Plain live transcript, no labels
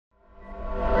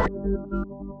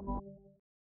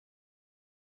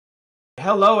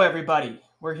Hello, everybody.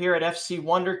 We're here at FC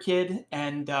Wonderkid,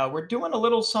 and we're doing a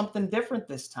little something different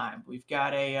this time. We've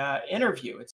got a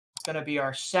interview. It's going to be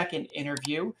our second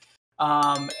interview,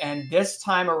 and this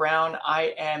time around,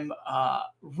 I am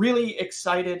really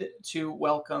excited to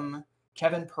welcome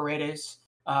Kevin Paredes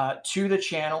to the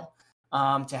channel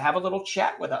to have a little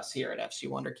chat with us here at FC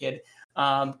Wonderkid.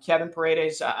 Kevin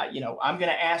Paredes, I'm going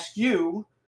to ask you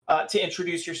to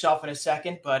introduce yourself in a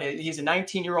second, but he's a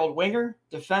 19-year-old winger,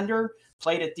 defender,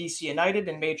 played at DC United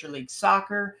in Major League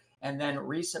Soccer, and then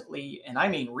recently, and I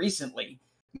mean recently,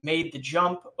 made the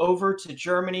jump over to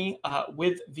Germany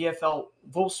with VfL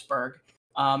Wolfsburg.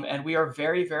 And we are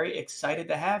very, very excited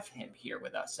to have him here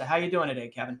with us. So how you doing today,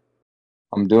 Kevin?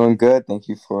 I'm doing good. Thank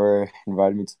you for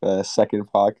inviting me to the second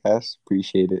podcast.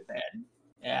 Appreciate it.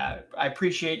 Yeah, I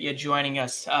appreciate you joining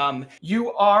us.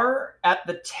 You are at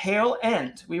the tail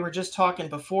end. We were just talking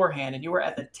beforehand, and you were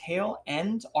at the tail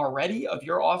end already of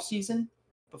your off season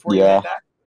before you head back?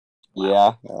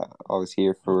 Wow. Yeah, I was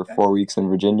here for 4 weeks in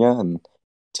Virginia, and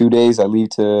 2 days I leave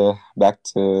back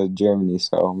to Germany,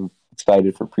 so I'm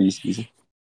excited for preseason.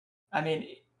 I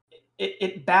mean,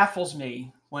 it baffles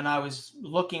me when I was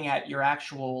looking at your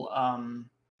actual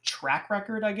track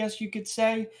record, I guess you could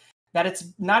say, that it's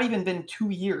not even been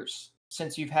 2 years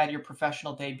since you've had your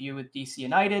professional debut with DC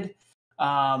United.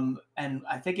 And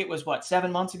I think it was, 7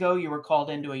 months ago, you were called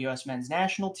into a US men's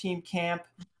national team camp.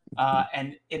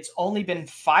 And it's only been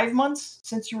 5 months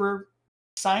since you were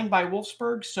signed by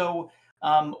Wolfsburg. So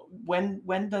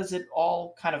when does it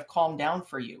all kind of calm down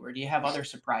for you? Or do you have other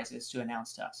surprises to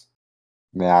announce to us?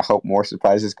 Man, I hope more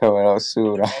surprises coming out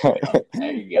soon.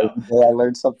 There you go. I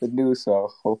learned something new, so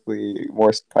hopefully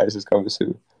more surprises coming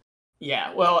soon.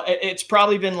 Yeah, well, it's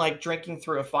probably been like drinking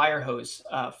through a fire hose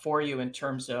for you in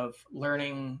terms of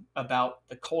learning about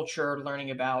the culture, learning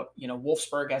about,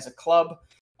 Wolfsburg as a club,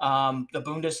 the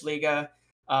Bundesliga.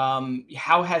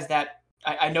 How has that,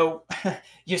 I know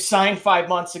you signed 5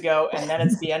 months ago and then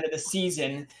it's the end of the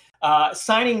season.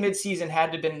 Signing mid-season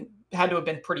had to have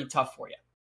been pretty tough for you.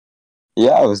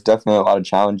 Yeah, it was definitely a lot of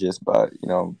challenges, but,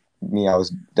 me, I was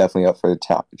definitely up for the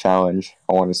challenge.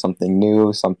 I wanted something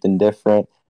new, something different.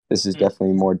 This is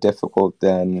definitely more difficult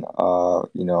than,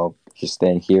 just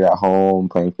staying here at home,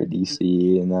 playing for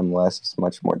DC and MLS. It's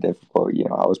much more difficult.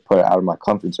 I was put out of my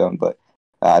comfort zone, but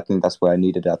I think that's what I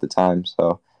needed at the time.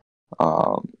 So,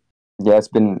 I'm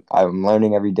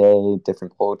learning every day,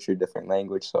 different culture, different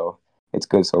language. So it's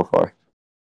good so far.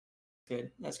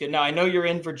 Good. That's good. Now, I know you're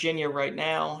in Virginia right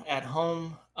now at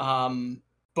home,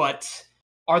 but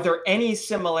are there any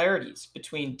similarities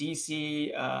between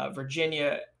DC,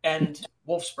 Virginia, and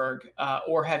Wolfsburg,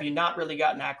 or have you not really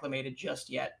gotten acclimated just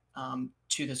yet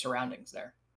to the surroundings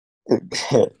there?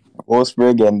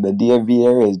 Wolfsburg and the DMV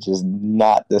area is just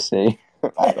not the same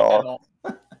at all.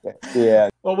 Yeah.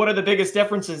 Well, what are the biggest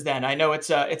differences then? I know it's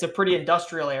a pretty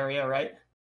industrial area, right?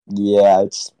 Yeah,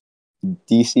 it's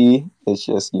DC. It's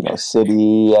just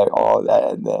city and all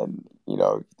that, and then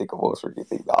you think of Wolfsburg, you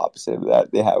think the opposite of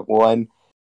that. They have one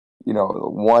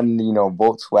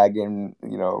Volkswagen,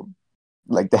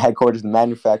 like the headquarters, the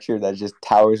manufacturer that just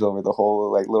towers over the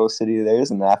whole little city there is,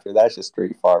 and after that, it's just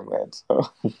straight farmland. So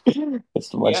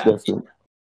it's much different.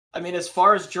 I mean, as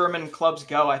far as German clubs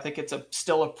go, I think it's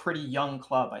still a pretty young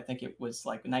club. I think it was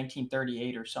like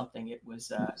 1938 or something. It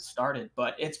was started,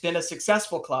 but it's been a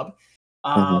successful club.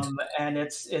 And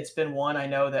it's been one. I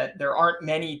know that there aren't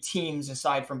many teams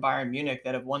aside from Bayern Munich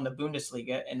that have won the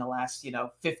Bundesliga in the last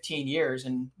 15 years,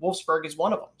 and Wolfsburg is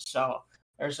one of them. So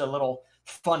there's a little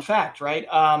fun fact, right?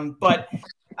 But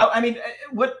I mean,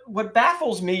 what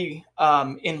baffles me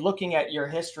in looking at your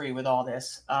history with all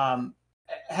this,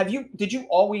 did you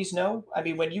always know? I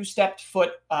mean, when you stepped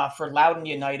foot for Loudoun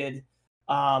United,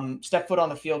 stepped foot on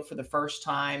the field for the first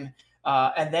time,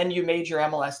 and then you made your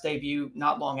MLS debut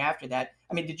not long after that.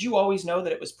 I mean, did you always know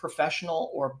that it was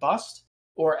professional or bust?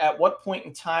 Or at what point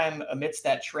in time amidst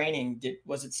that training,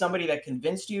 was it somebody that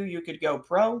convinced you could go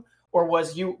pro? Or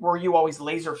were you always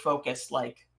laser focused,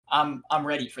 like, I'm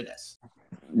ready for this?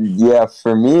 Yeah,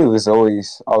 for me, I was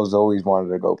always wanted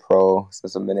to go pro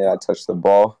since the minute I touched the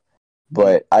ball.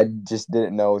 But I just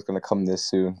didn't know it was going to come this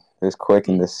soon, this quick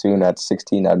and this soon. At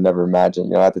 16, I'd never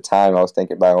imagined. At the time, I was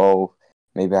thinking about,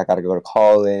 maybe I got to go to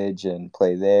college and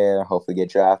play there, hopefully get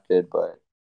drafted. But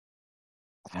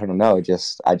I don't know,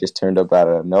 I just turned up out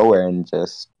of nowhere, and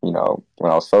just, when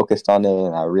I was focused on it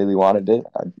and I really wanted it,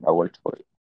 I worked for it.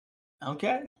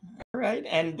 Okay. All right.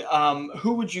 And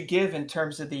who would you give in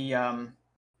terms of the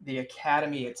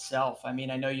academy itself? I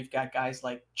mean, I know you've got guys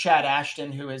like Chad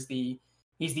Ashton, who is the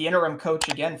He's the interim coach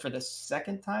again for the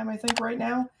second time, I think, right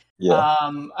now. Yeah.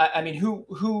 I mean,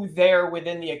 who there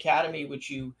within the academy would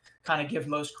you kind of give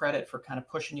most credit for kind of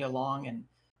pushing you along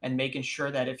and making sure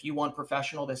that if you want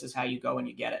professional, this is how you go and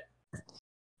you get it?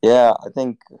 Yeah, I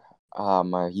think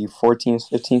my U14s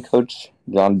 15 coach,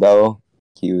 John Bell,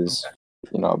 he was,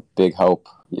 big help.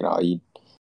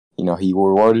 He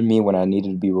rewarded me when I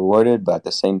needed to be rewarded, but at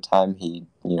the same time, he,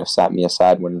 sat me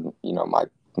aside when,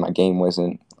 my game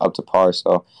wasn't up to par.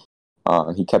 So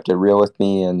he kept it real with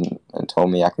me and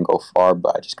told me I can go far,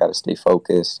 but I just got to stay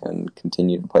focused and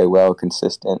continue to play well,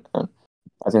 consistent. And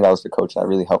I think that was the coach that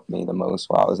really helped me the most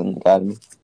while I was in the academy.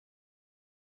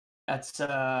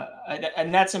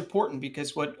 And that's important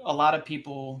because what a lot of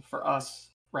people, for us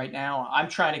right now, I'm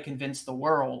trying to convince the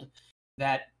world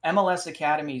that MLS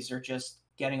academies are just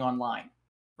getting online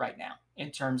right now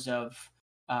in terms of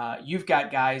you've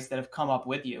got guys that have come up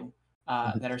with you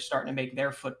that are starting to make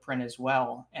their footprint as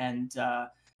well. And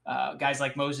guys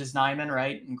like Moses Nyman,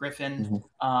 right, and Griffin.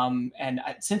 And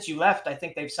since you left, I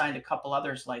think they've signed a couple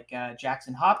others like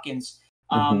Jackson Hopkins.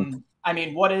 I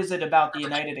mean, what is it about the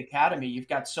United Academy? You've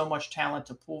got so much talent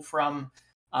to pull from.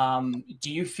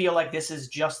 Do you feel like this is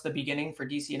just the beginning for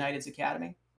DC United's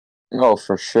academy? Oh,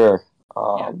 for sure.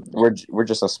 We're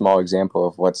just a small example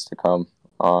of what's to come.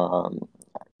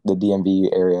 The DMV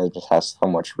area just has so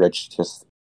much rich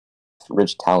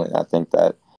talent. I think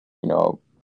that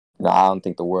I don't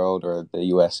think the world or the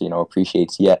U.S.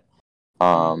 appreciates yet.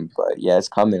 But yeah, it's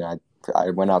coming. I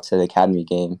went out to the academy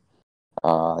game.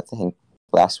 I think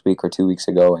last week or 2 weeks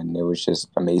ago, and it was just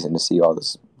amazing to see all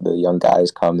the young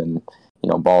guys come and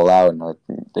ball out. And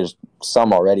there's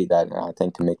some already that I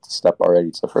think can make the step already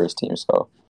to the first team. So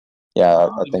yeah,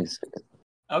 I think it's good.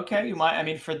 Okay, you might. I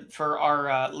mean, for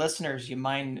our listeners, you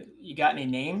got any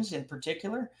names in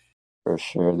particular? For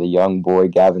sure, the young boy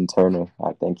Gavin Turner.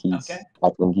 I think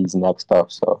he's next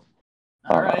up. So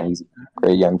all right, he's a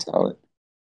great young talent.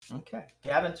 Okay,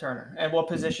 Gavin Turner. And what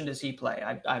position does he play?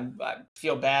 I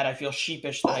feel bad. I feel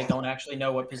sheepish that I don't actually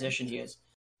know what position he is.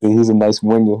 He's a nice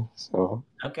winger. So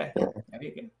okay, yeah.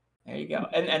 There you go.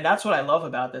 And that's what I love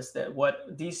about this. That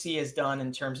what DC has done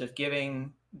in terms of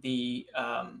giving the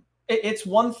it's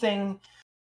one thing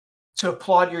to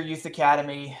applaud your youth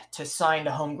academy, to sign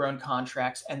to homegrown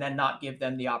contracts, and then not give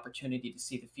them the opportunity to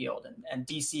see the field. And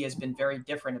DC has been very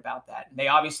different about that. And they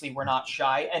obviously were not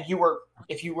shy. And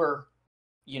if you were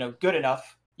good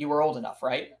enough, you were old enough,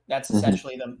 right? That's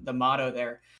essentially the motto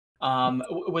there.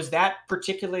 Was that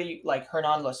particularly like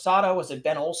Hernan Losada? Was it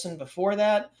Ben Olsen before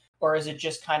that? Or is it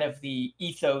just kind of the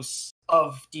ethos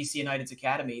of DC United's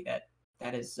academy that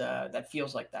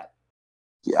feels like that?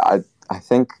 Yeah, I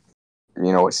think,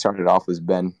 what started off was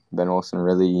Ben Olsen.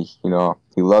 Really, he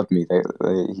loved me.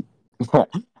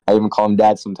 I even call him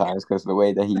dad sometimes because the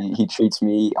way that he treats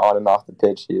me on and off the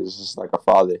pitch, he is just like a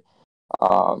father.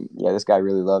 This guy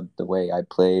really loved the way I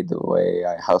played, the way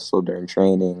I hustled during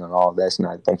training and all this. And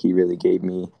I think he really gave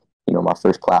me, my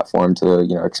first platform to,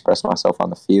 express myself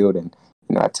on the field. And,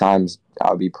 at times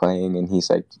I'll be playing and he's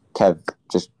like, Kev,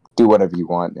 just do whatever you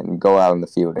want and go out in the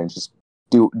field and just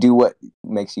do what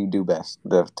makes you do best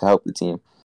to help the team.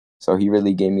 So he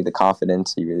really gave me the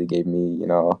confidence. He really gave me,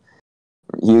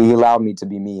 he allowed me to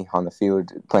be me on the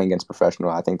field playing against professional.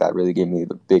 I think that really gave me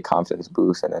the big confidence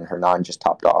boost. And then Hernan just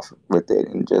topped off with it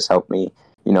and just helped me,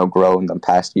 grow in the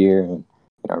past year and,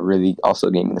 really also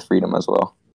gave me the freedom as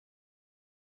well.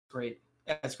 Great.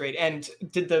 That's great. And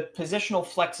did the positional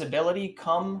flexibility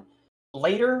come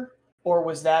later, or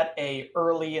was that a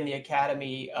early in the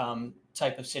academy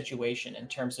type of situation in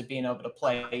terms of being able to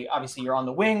play? Obviously, you're on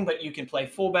the wing, but you can play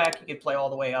fullback. You can play all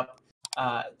the way up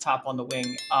top on the wing.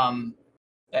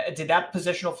 Did that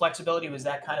positional flexibility, was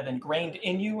that kind of ingrained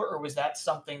in you, or was that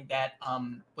something that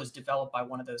was developed by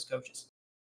one of those coaches?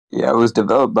 Yeah, it was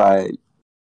developed by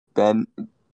Ben,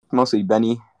 mostly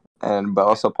Benny, but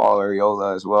also Paul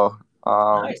Ariola as well.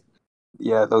 Nice.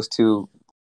 Yeah, those two.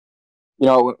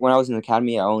 When I was in the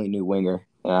academy, I only knew winger,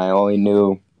 and I only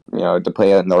knew, to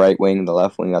play in the right wing, the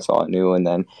left wing. That's all I knew, and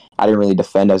then I didn't really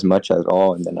defend as much at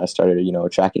all. And then I started,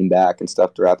 tracking back and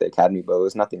stuff throughout the academy, but it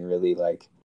was nothing really like,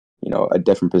 a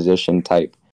different position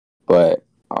type. But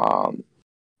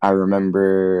I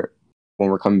remember when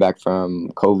we're coming back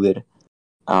from COVID,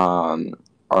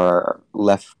 our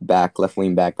left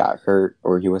wing back got hurt,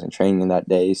 or he wasn't training that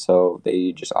day, so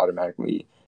they just automatically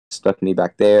stuck me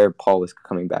back there. Paul was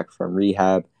coming back from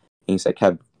rehab, and he's like,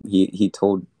 Kev, he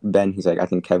told Ben, he's like, I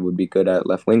think Kev would be good at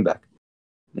left wing back.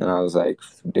 And I was like,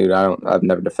 dude, I've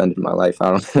never defended in my life.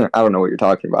 I don't know what you're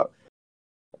talking about.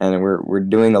 And we're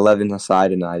doing 11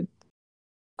 aside, and I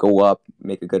go up,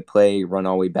 make a good play, run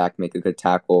all the way back, make a good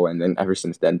tackle, and then ever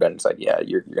since then, Ben's like, yeah,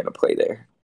 you're gonna play there.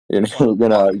 You're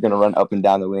gonna run up and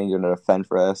down the wing. You're gonna defend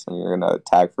for us, and you're gonna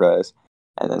attack for us.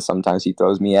 And then sometimes he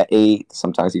throws me at 8,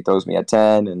 sometimes he throws me at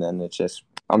 10, and then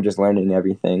I'm just learning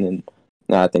everything, and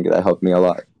I think that helped me a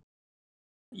lot.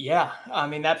 Yeah, I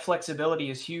mean that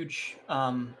flexibility is huge.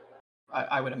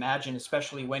 I would imagine,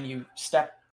 especially when you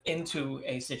step into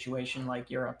a situation like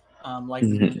Europe, like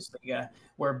the Bundesliga,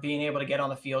 where being able to get on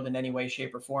the field in any way,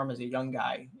 shape, or form as a young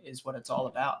guy is what it's all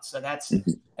about. So that's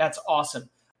awesome.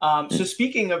 So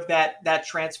speaking of that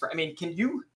transfer, I mean, can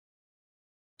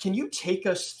you take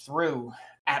us through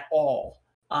at all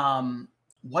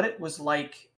what it was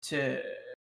like to,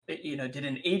 did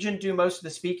an agent do most of the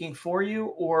speaking for you,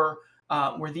 or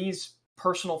were these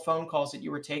personal phone calls that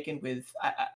you were taking with,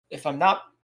 if I'm not,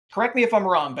 correct me if I'm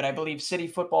wrong, but I believe City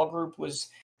Football Group was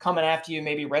coming after you,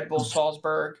 maybe Red Bull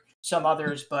Salzburg, some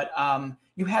others, but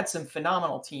you had some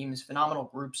phenomenal teams, phenomenal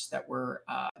groups that were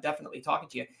definitely talking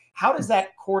to you. How does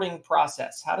that courting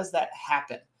process, how does that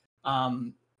happen?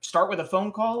 Start with a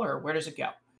phone call, or where does it go?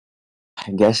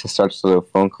 I guess it starts with a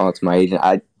phone call to my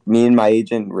agent. Me and my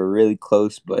agent were really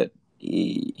close, but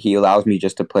he allows me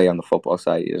just to play on the football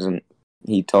side.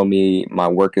 He told me my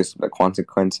work is the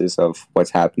consequences of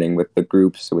what's happening with the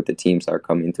groups, with the teams that are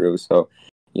coming through. So,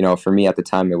 for me at the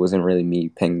time, it wasn't really me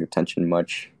paying attention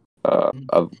much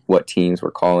of what teams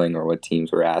were calling or what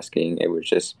teams were asking. It was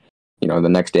just, the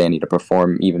next day I need to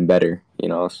perform even better,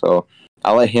 So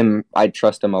I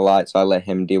trust him a lot, so I let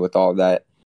him deal with all that.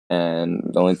 And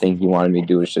the only thing he wanted me to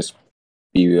do was just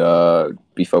be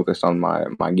focused on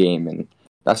my game, and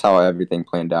that's how everything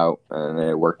planned out, and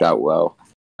it worked out well.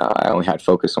 I only had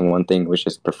focus on one thing, which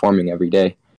is performing every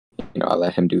day. I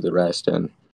let him do the rest, and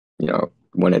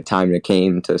when it time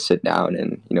came to sit down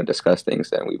and discuss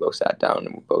things, then we both sat down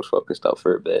and we both focused up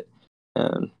for a bit,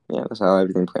 and that's how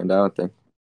everything planned out, I think.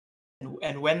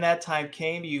 And when that time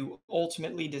came, you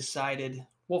ultimately decided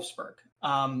Wolfsburg.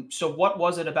 So what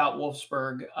was it about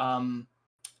Wolfsburg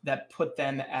that put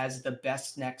them as the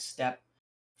best next step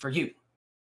for you?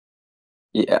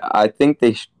 Yeah, I think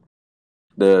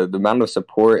the amount of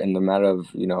support and the amount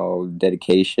of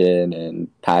dedication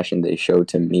and passion they showed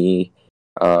to me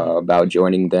about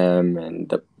joining them,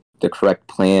 and the correct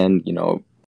plan,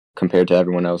 compared to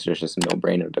everyone else, it's just a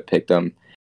no-brainer to pick them.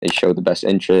 They showed the best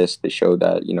interest. They showed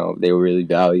that they really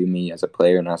value me as a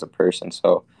player and as a person.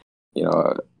 So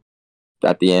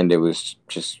at the end, it was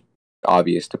just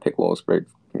obvious to pick Wolfsburg,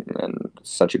 and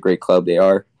such a great club they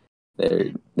are.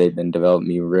 They've been developing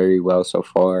me very well so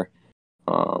far,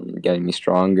 getting me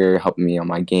stronger, helping me on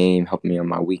my game, helping me on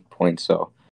my weak points.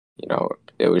 So,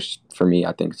 it was, for me,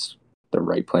 I think it's the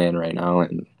right plan right now,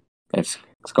 and it's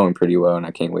going pretty well, and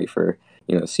I can't wait for,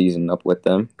 the season up with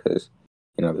them, because,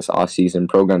 this off-season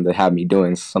program they have me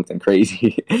doing something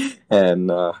crazy, and,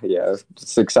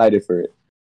 just excited for it.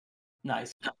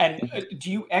 Nice. And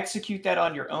do you execute that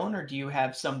on your own, or do you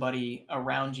have somebody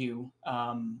around you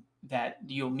that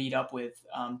you'll meet up with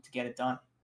to get it done?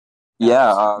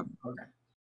 Yeah.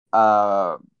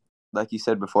 Like you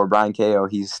said before, Brian Ko,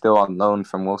 he's still on loan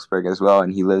from Wolfsburg as well,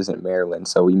 and he lives in Maryland.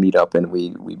 So we meet up and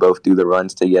we both do the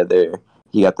runs together.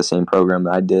 He got the same program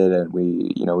I did, and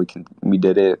we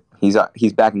did it.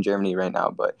 He's back in Germany right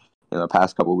now, but the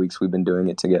past couple of weeks we've been doing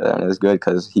it together, and it's good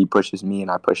because he pushes me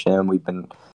and I push him. We've been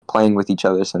playing with each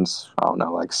other since, I don't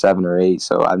know, like 7 or 8,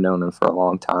 so I've known him for a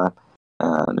long time.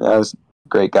 And he was a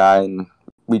great guy, and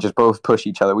we just both push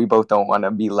each other. We both don't want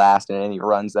to be last in any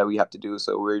runs that we have to do,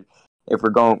 so we're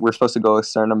supposed to go a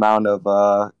certain amount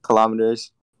of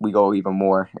kilometers, we go even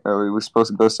more. Or we're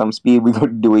supposed to go some speed, we go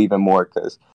do even more,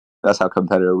 because that's how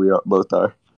competitive we both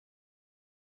are.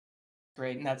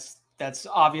 Great, and that's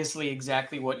obviously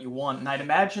exactly what you want. And I'd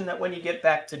imagine that when you get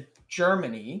back to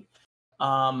Germany,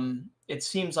 it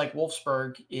seems like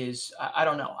Wolfsburg is, I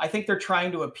don't know, I think they're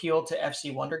trying to appeal to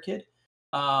FC Wonderkid,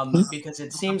 because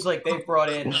it seems like they've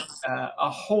brought in a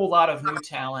whole lot of new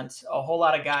talent, a whole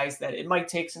lot of guys that it might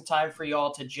take some time for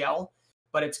y'all to gel,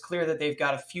 but it's clear that they've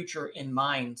got a future in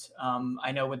mind.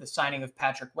 I know with the signing of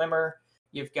Patrick Wimmer,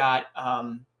 you've got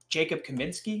Jacob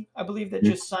Kaminski, I believe, that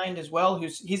just signed as well.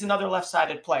 He's another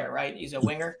left-sided player, right? He's a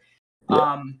winger.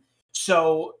 Yeah.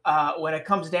 So when it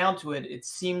comes down to it, it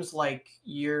seems like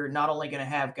you're not only going to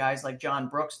have guys like John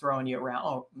Brooks throwing you around.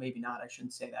 Oh, maybe not. I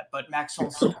shouldn't say that. But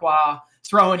Maxence Sequoia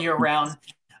throwing you around.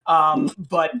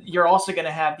 But you're also going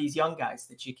to have these young guys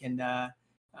that you can,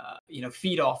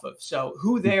 feed off of. So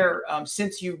who there,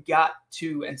 since you got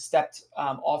to and stepped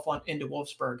off into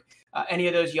Wolfsburg, any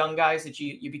of those young guys that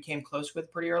you became close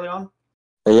with pretty early on?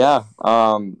 Yeah.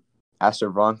 Astor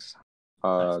Bronx,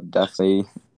 definitely.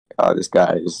 This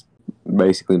guy is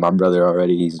basically my brother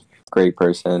already. He's a great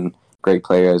person, great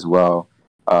player as well.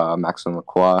 Maxime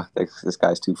Lacroix, this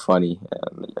guy's too funny.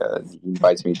 And, he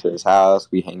invites me to his house.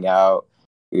 We hang out.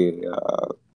 We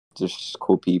just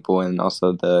cool people, and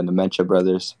also the Dementia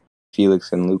brothers,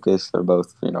 Felix and Lucas. They're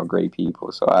both great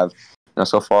people. So I've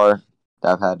so far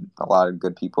I've had a lot of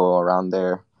good people around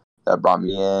there that brought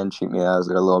me in, treat me as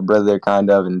their little brother kind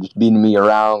of, and just beating me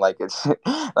around like it's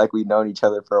like we've known each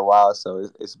other for a while. So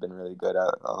it's been really good.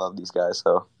 I love these guys.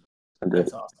 So it's been great.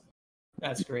 That's awesome.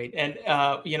 That's great. And,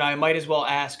 I might as well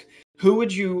ask, who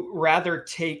would you rather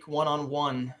take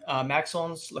one-on-one,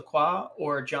 Maxime Lacroix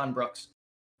or John Brooks?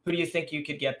 Who do you think you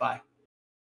could get by?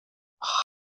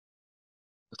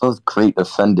 Both great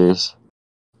defenders,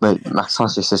 but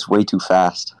Maxime's just way too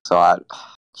fast. So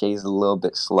Jay's a little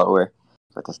bit slower,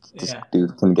 but this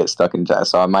dude can get stuck in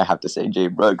jazz. So I might have to say Jay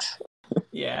Brooks.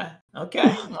 Yeah.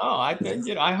 Okay. Oh,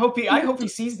 I hope he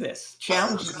sees this,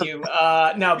 challenges you.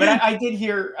 No, but I did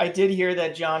hear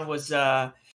that John was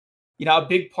a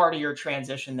big part of your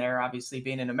transition there. Obviously,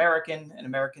 being an American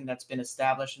that's been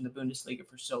established in the Bundesliga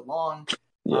for so long.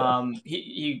 Yeah.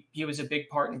 He was a big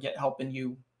part in helping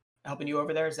you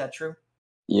over there. Is that true?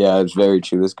 Yeah, it's very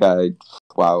true. This guy,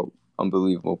 wow,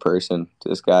 unbelievable person.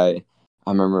 This guy,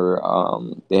 I remember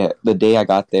the day I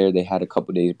got there, they had a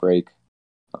couple days break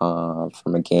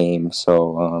from a game.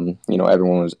 So,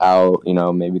 everyone was out,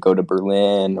 maybe go to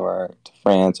Berlin or to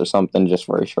France or something just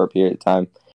for a short period of time.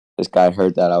 This guy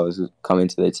heard that I was coming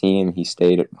to the team. He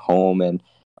stayed at home, and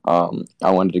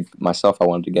I wanted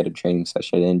to get a training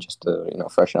session in just to,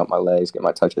 freshen up my legs, get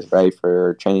my touches right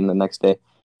for training the next day.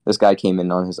 This guy came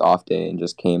in on his off day and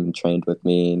just came and trained with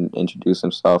me and introduced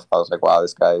himself. I was like, wow,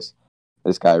 this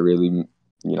guy really,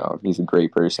 he's a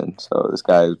great person. So this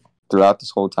guy, throughout this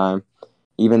whole time,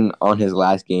 even on his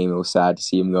last game, it was sad to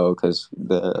see him go because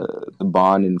the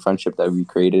bond and friendship that we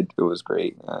created, it was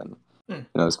great. And,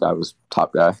 this guy was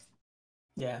top guy.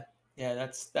 Yeah. Yeah,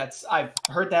 that's I've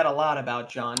heard that a lot about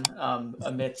John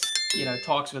amidst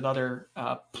talks with other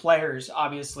players.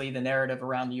 Obviously, the narrative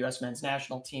around the U.S. men's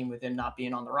national team with him not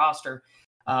being on the roster.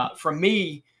 For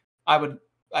me, I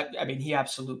mean, he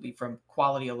absolutely, from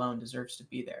quality alone, deserves to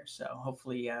be there. So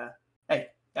hopefully, hey,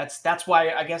 that's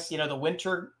why I guess the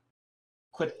Winter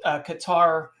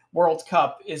Qatar World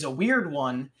Cup is a weird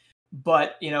one,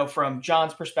 but from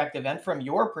John's perspective and from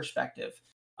your perspective,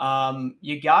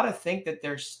 you got to think that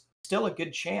there's still a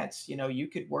good chance, you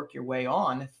could work your way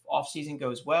on if off season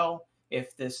goes well,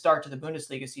 if the start to the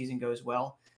Bundesliga season goes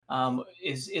well.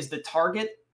 Is the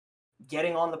target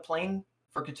getting on the plane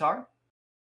for Qatar?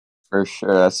 For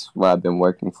sure. That's what I've been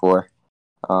working for.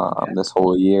 This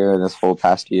whole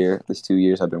past year, this 2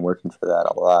 years, I've been working for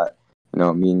that a lot.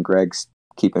 Me and Greg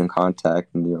keep in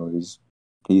contact, and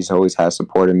he's always has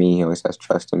supported me. He always has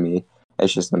trust in me.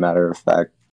 It's just a matter of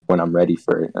fact when I'm ready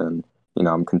for it, and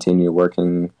I'm continuing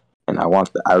working. And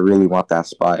I really want that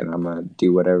spot, and I'm gonna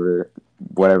do whatever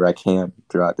I can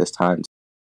throughout this time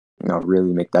to,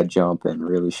 really make that jump and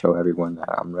really show everyone that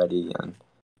I'm ready. And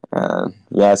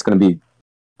it's gonna be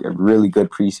a really good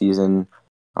preseason.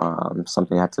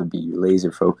 Something I have to be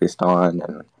laser focused on,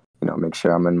 and make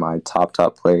sure I'm in my top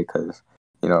play because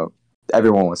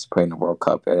everyone wants to play in the World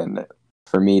Cup, and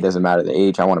for me, it doesn't matter the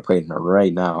age. I want to play in it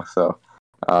right now. So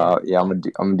I'm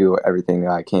gonna do everything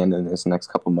that I can in this next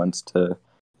couple months to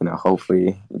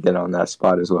hopefully get on that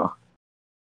spot as well.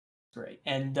 Great.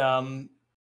 And I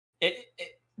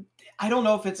don't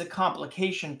know if it's a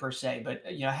complication per se, but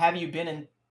have you been in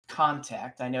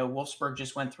contact? I know Wolfsburg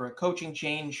just went through a coaching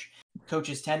change.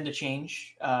 Coaches tend to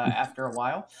change after a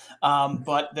while,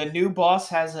 but the new boss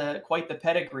has quite the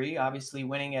pedigree. Obviously,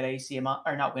 winning at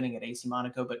not winning at AC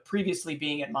Monaco, but previously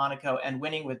being at Monaco and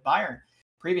winning with Bayern.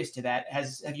 Previous to that,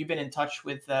 have you been in touch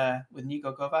with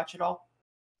Niko Kovac at all?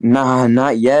 Nah,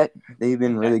 not yet. They've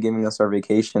been really giving us our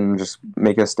vacation, just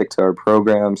make us stick to our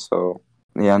program. So,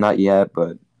 yeah, not yet.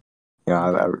 But,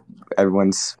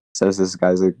 everyone says this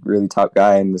guy's a really top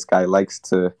guy, and this guy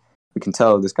we can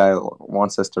tell this guy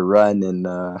wants us to run and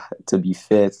to be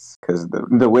fit because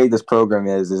the way this program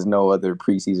is no other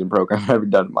preseason program I've ever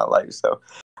done in my life. So,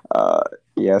 I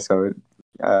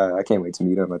can't wait to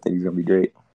meet him. I think he's going to be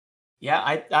great. Yeah,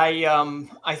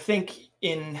 I think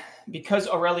because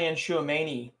Aurélien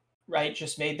Tchouameni, right,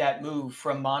 just made that move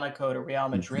from Monaco to Real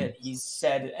Madrid, he's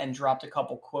said and dropped a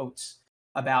couple quotes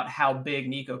about how big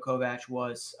Niko Kovac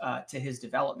was to his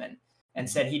development, and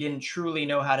said he didn't truly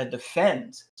know how to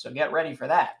defend. So get ready for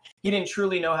that. He didn't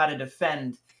truly know how to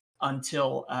defend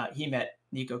until he met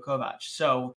Niko Kovac.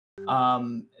 So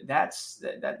that's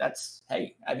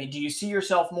hey, I mean, do you see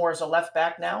yourself more as a left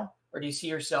back now? or do you see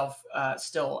yourself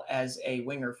still as a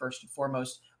winger first and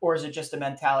foremost, or is it just a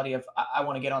mentality of I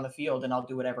want to get on the field and I'll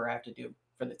do whatever I have to do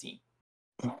for the team?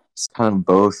 It's kind of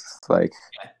both. Like,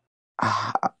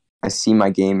 I see my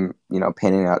game,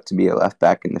 panning out to be a left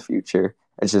back in the future.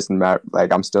 It's just not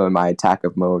like I'm still in my attack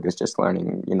of mode. It's just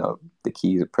learning, the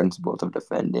keys, principles of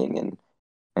defending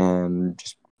and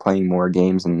just playing more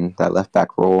games in that left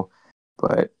back role.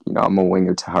 But, I'm a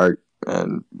winger to heart.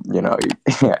 And,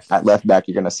 at left back,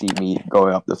 you're going to see me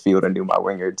going up the field and do my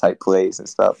winger type plays and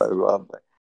stuff as well. But,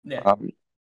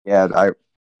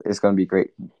 it's going to be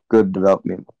good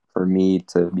development for me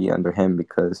to be under him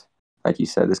because, like you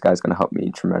said, this guy's going to help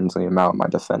me tremendously amount my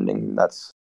defending.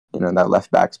 That's, that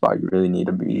left back spot, you really need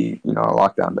to be, a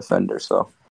lockdown defender. So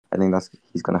I think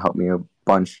he's going to help me a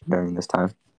bunch during this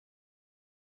time.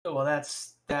 Well,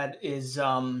 that is,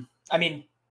 I mean,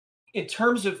 in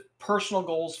terms of personal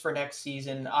goals for next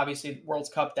season, obviously World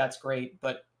Cup, that's great,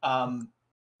 but and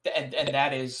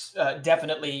that is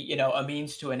definitely a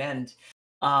means to an end.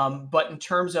 But in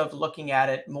terms of looking at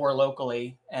it more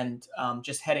locally and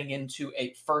just heading into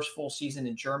a first full season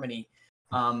in Germany,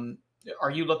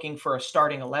 are you looking for a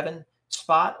starting 11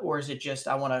 spot, or is it just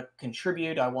I want to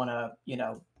contribute? I want to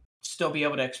still be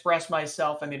able to express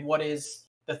myself. I mean, what is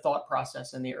the thought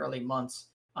process in the early months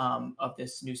of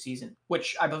this new season,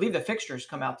 which I believe the fixtures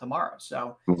come out tomorrow,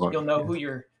 so you'll know who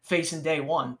you're facing day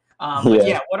one.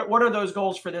 But what are those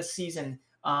goals for this season,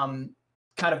 kind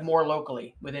of more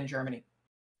locally within Germany?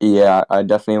 Yeah, I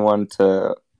definitely want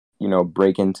to,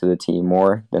 break into the team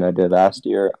more than I did last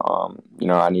year.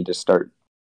 I need to start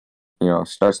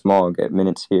small, get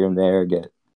minutes here and there,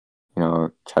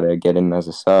 try to get in as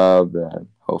a sub and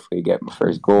hopefully get my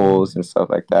first goals and stuff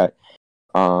like that.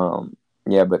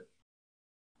 But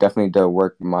definitely to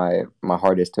work my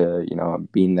hardest to,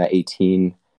 be in that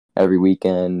 18 every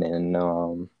weekend and,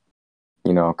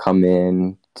 come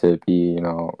in to be,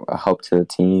 a help to the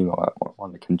team. I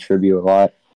want to contribute a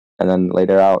lot. And then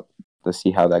later out to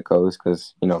see how that goes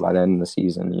because, by the end of the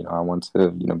season, I want to,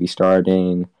 be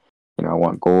starting, I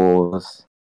want goals,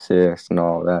 assists, and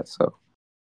all of that. So,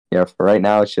 for right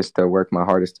now, it's just to work my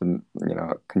hardest to,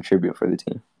 contribute for the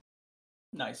team.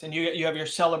 Nice. And you have your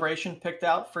celebration picked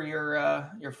out for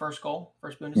your first goal,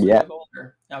 first Bundesliga goal?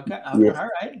 Okay. All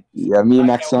right. Yeah, me and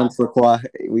Maxence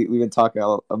we've been talking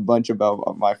a bunch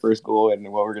about my first goal and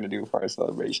what we're going to do for our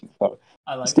celebration. So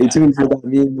stay tuned for that.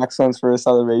 Me and Maxence for a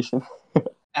celebration.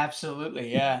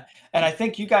 Absolutely, yeah. And I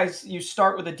think you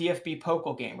start with a DFB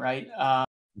Pokal game, right?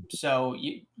 So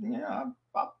I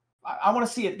want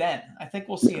to see it then. I think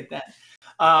we'll see it then.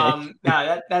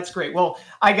 That's great. Well,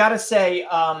 I got to say,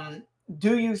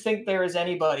 do you think there is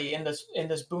anybody in this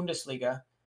Bundesliga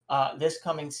this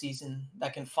coming season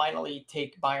that can finally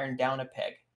take Bayern down a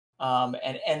peg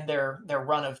and end their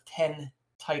run of 10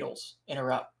 titles in a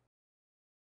row?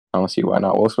 I don't see why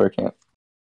not. Wolfsburg can't.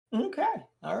 Okay,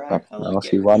 all right. I don't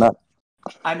see why not.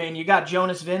 I mean, you got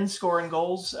Jonas Vind scoring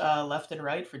goals left and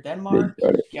right for Denmark.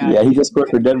 He just scored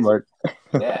for Denmark.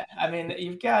 Yeah, I mean,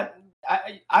 you've got.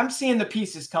 I'm seeing the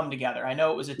pieces come together. I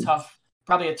know it was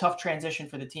probably a tough transition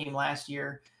for the team last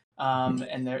year,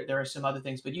 and there are some other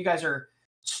things, but you guys are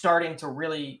starting to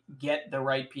really get the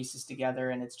right pieces together,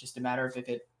 and it's just a matter of if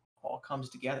it all comes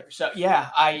together. So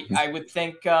yeah, I would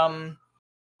think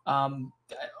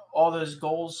all those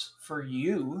goals for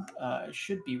you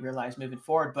should be realized moving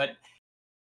forward, but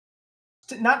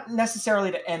not necessarily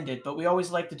to end it, but we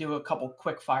always like to do a couple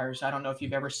quick fires. I don't know if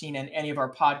you've ever seen any of our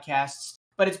podcasts,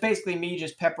 but it's basically me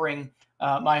just peppering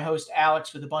my host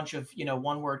Alex with a bunch of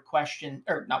one-answer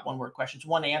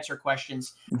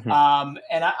questions. Mm-hmm.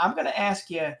 And I'm going to ask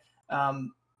you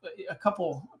a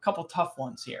couple tough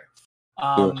ones here.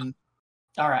 Sure.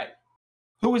 All right,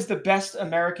 who is the best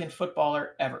American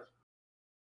footballer ever?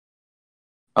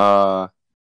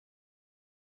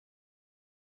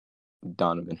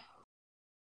 Donovan.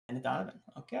 And Donovan.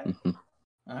 Okay. Mm-hmm.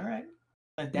 All right.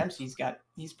 And Dempsey's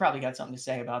probably got something to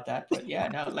say about that. But yeah,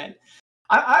 no,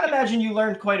 I'd imagine you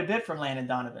learned quite a bit from Landon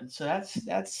Donovan. So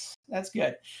that's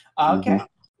good. Okay. Mm-hmm.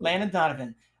 Landon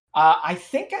Donovan. I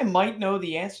think I might know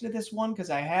the answer to this one because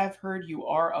I have heard you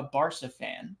are a Barca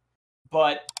fan.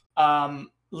 But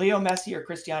Leo Messi or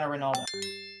Cristiano Ronaldo?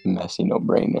 Messi, no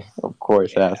brainer. Of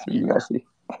course, it has to be Messi.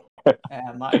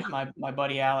 My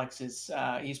buddy Alex is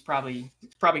he's probably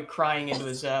crying into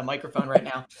his microphone right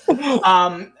now.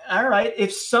 All right.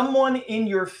 If someone in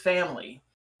your family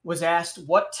was asked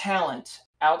what talent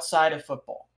outside of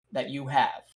football that you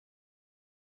have,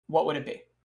 what would it be?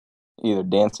 Either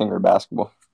dancing or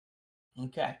basketball.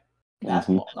 Okay.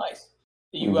 Basketball, nice.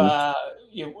 You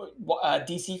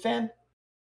DC fan?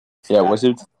 Yeah,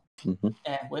 Wizards.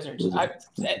 Mm-hmm. Wizards.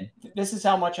 This is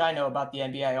how much I know about the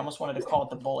NBA. I almost wanted to call it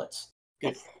the Bullets.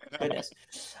 Goodness.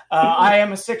 I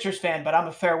am a Sixers fan, but I'm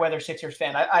a fair weather Sixers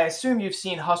fan. I assume you've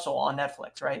seen Hustle on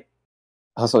Netflix, right?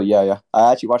 Hustle, yeah.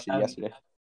 I actually watched it yesterday.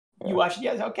 You watched it?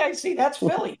 Yeah. Okay. See, that's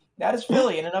Philly. That is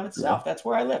Philly in and of itself. That's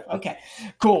where I live. Okay.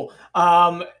 Cool.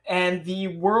 And the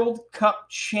World Cup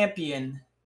champion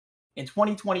in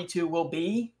 2022 will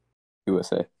be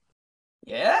USA.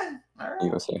 Yeah. All right.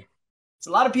 USA. There's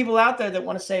a lot of people out there that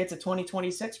want to say it's a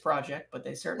 2026 project, but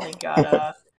they certainly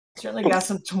got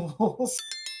some tools.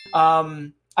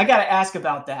 I got to ask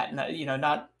about that.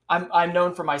 I'm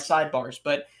known for my sidebars,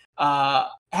 but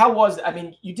how was it? I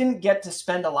mean, you didn't get to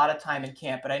spend a lot of time in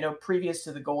camp, but I know previous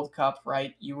to the Gold Cup,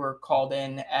 right, you were called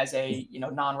in as a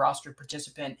non-roster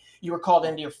participant. You were called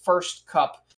into your first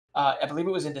cup. I believe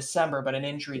it was in December, but an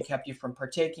injury kept you from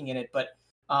partaking in it. But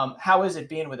how is it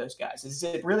being with those guys? Does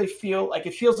it really feel like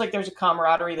there's a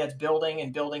camaraderie that's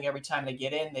building every time they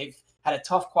get in? They've had a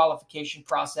tough qualification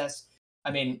process.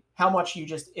 I mean, how much are you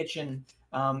just itching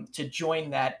to join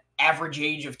that average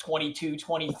age of 22,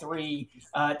 23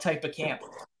 type of camp?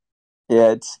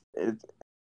 Yeah,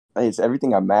 it's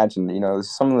everything I imagined.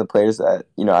 Some of the players that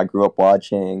I grew up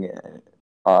watching in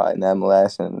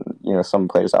MLS, and some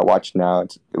players I watch now.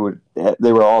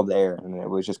 They were all there, and it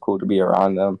was just cool to be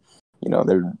around them.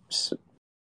 They're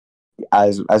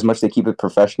as much they keep it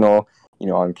professional.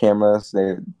 On cameras,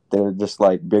 they're just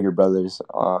like bigger brothers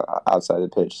outside the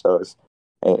pitch. So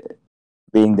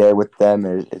being there with them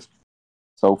is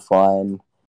so fun.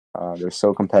 They're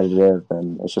so competitive,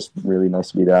 and it's just really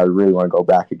nice to be there. I really want to go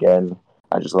back again.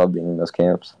 I just love being in those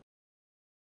camps.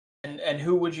 And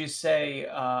who would you say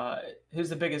who's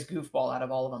the biggest goofball out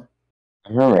of all of them? I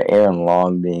remember Aaron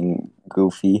Long being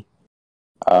goofy,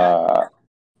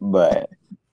 but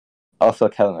also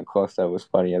Kellen Acosta was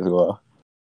funny as well.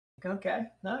 Okay,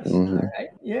 nice. Mm-hmm. All right,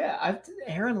 yeah.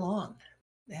 Aaron Long.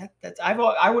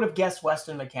 I would have guessed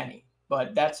Weston McKennie,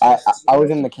 but that's. I was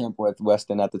in the camp with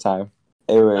Weston at the time.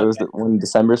 It was in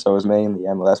December, so it was mainly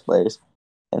MLS players,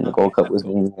 and the Gold Cup was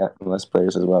mainly MLS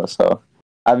players as well. So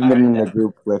I haven't been in the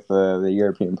group with the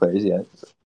European players yet.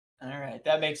 All right,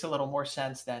 that makes a little more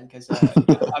sense then, because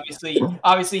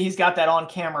obviously he's got that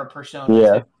on-camera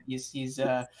persona.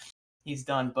 Yeah, he's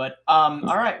done. But all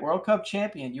right, World Cup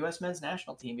champion, U.S. men's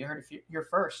national team. You heard it here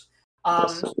first. All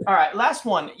right, last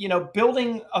one.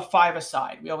 Building a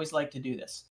five-a-side. We always like to do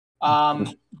this.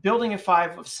 Building a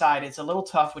five-a-side, it's a little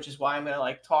tough, which is why I'm going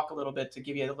to talk a little bit to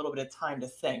give you a little bit of time to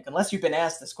think, unless you've been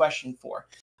asked this question before.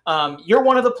 You're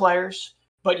one of the players,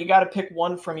 but you got to pick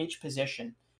one from each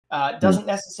position. Doesn't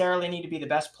necessarily need to be the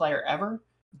best player ever,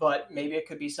 but maybe it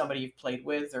could be somebody you've played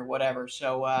with or whatever.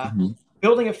 So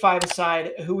building a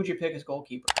five-a-side, who would you pick as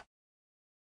goalkeeper?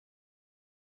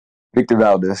 Victor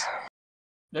Valdez.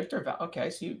 Okay,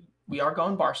 so we are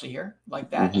going Barca here,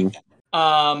 like that.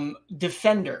 Mm-hmm.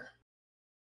 Defender.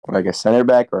 Like a center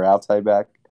back or outside back?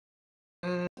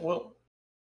 Well,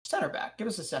 center back. Give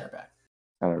us a center back.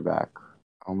 Center back.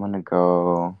 I'm going to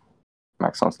go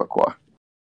Maxence Lacroix.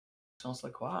 Maxence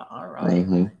Lacroix. All right.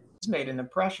 Mm-hmm. He's made an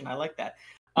impression. I like that.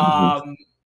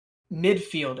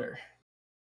 Midfielder.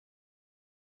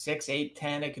 6, 8,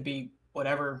 10. It could be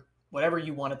whatever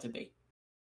you want it to be.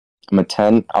 I'm a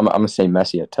 10. I'm going to say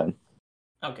Messi at 10.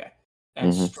 Okay.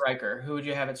 And striker. Who would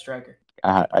you have at striker?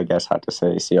 I guess I have to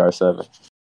say CR7.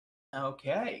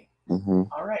 Okay.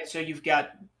 All right. So you've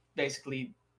got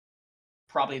basically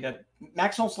probably the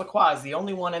Maxence Lacroix is the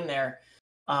only one in there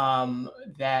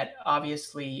that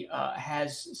obviously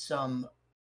has some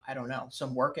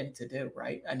working to do,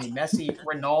 right? I mean, Messi,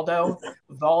 Ronaldo,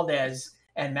 Valdez,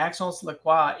 and Maxence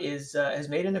Lacroix has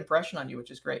made an impression on you,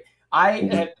 which is great. I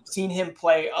have seen him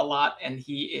play a lot, and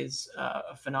he is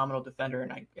a phenomenal defender.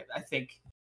 And I think,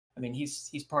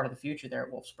 he's part of the future there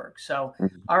at Wolfsburg. So,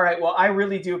 all right. Well, I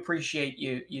really do appreciate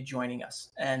you joining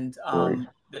us and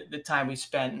the time we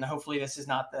spent. And hopefully, this is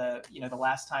not the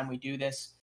last time we do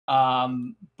this.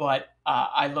 But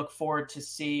I look forward to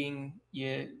seeing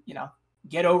you.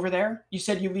 Get over there. You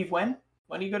said you leave when?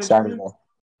 When do you go to Saturday? Germany?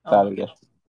 Saturday.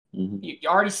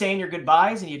 You're already saying your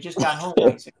goodbyes, and you just got home,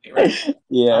 basically, right?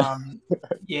 Yeah.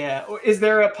 Yeah. Is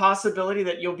there a possibility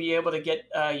that you'll be able to get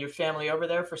your family over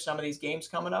there for some of these games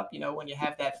coming up? When you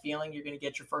have that feeling you're going to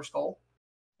get your first goal.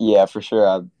 Yeah, for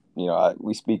sure.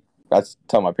 We speak. I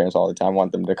tell my parents all the time, I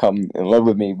want them to come and live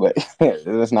with me, but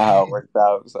that's not how it works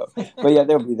out. So, but yeah,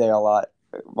 they'll be there a lot.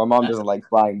 My mom doesn't like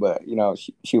flying, but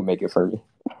she'll make it for me.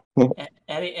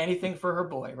 Anything for her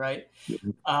boy, right?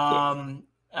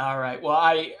 All right. Well,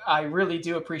 I really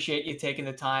do appreciate you taking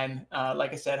the time.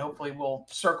 Like I said, hopefully we'll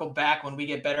circle back when we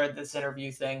get better at this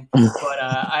interview thing. But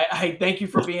I thank you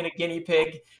for being a guinea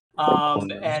pig.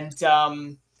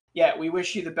 Yeah, we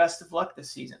wish you the best of luck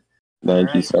this season.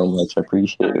 Thank you so much. I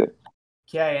appreciate it.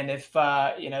 Okay, and if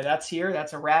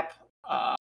that's a wrap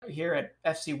here at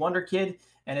FC Wonderkid.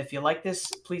 And if you like this,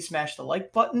 please smash the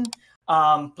like button.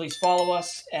 Please follow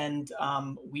us, and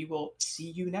we will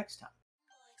see you next time.